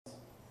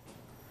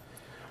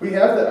We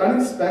have that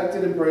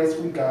unexpected embrace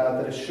from God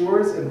that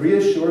assures and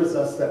reassures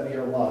us that we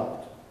are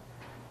loved.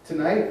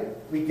 Tonight,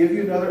 we give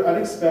you another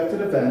unexpected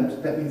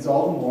event that means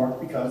all the more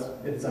because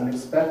it is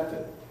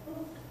unexpected.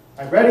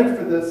 I ready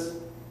for this,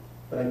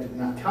 but I did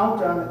not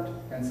count on it,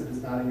 hence it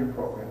is not in your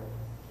program.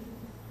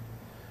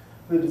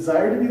 The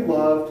desire to be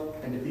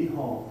loved and to be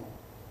home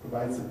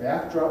provides the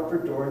backdrop for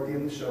Dorothy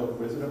in the show The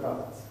Wizard of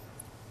Oz.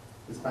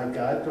 It's my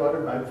goddaughter,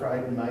 my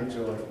pride, and my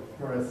joy.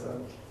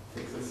 Marissa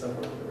takes us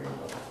somewhere with the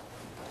rainbow.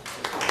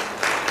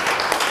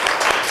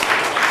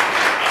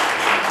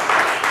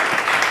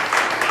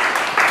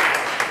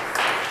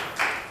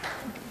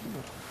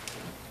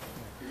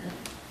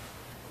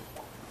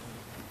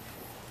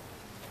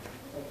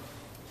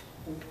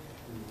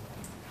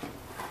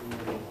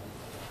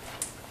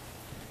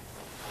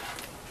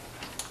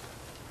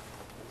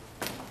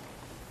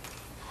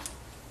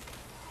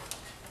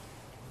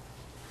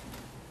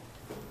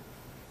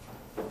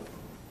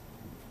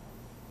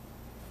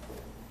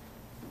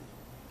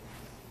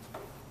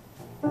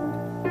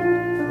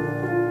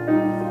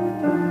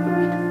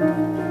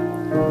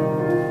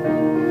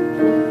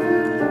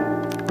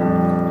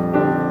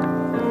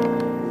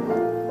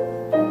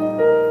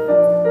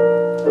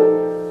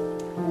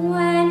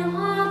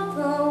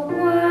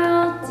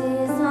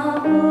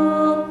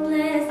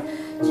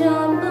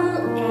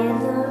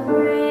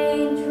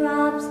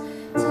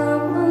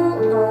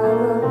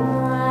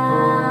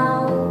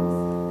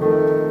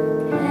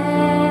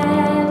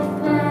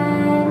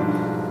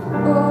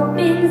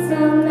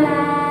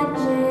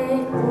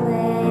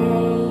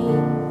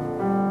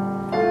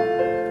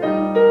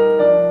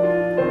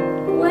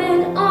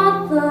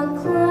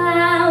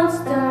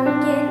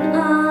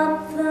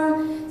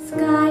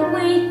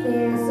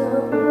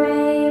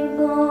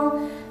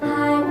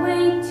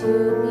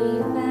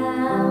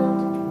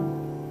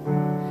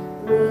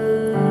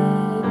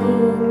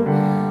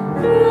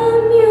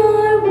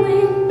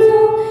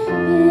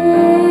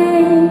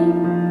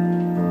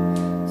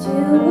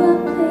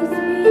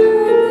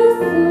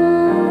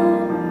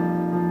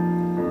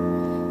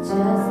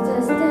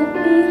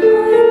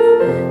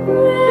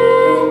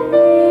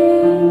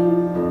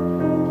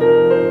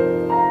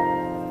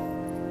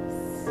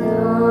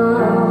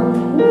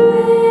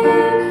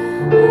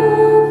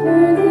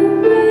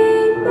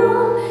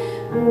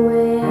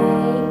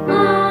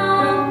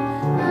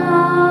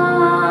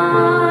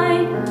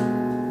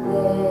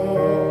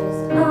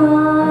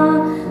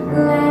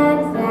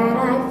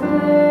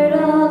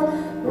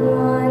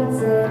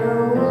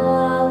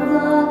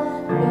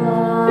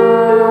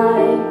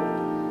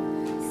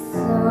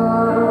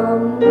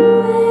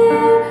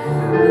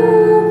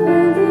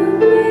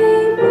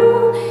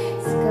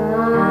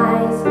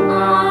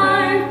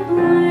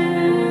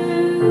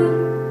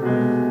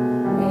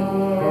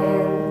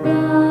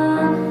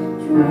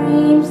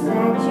 Dreams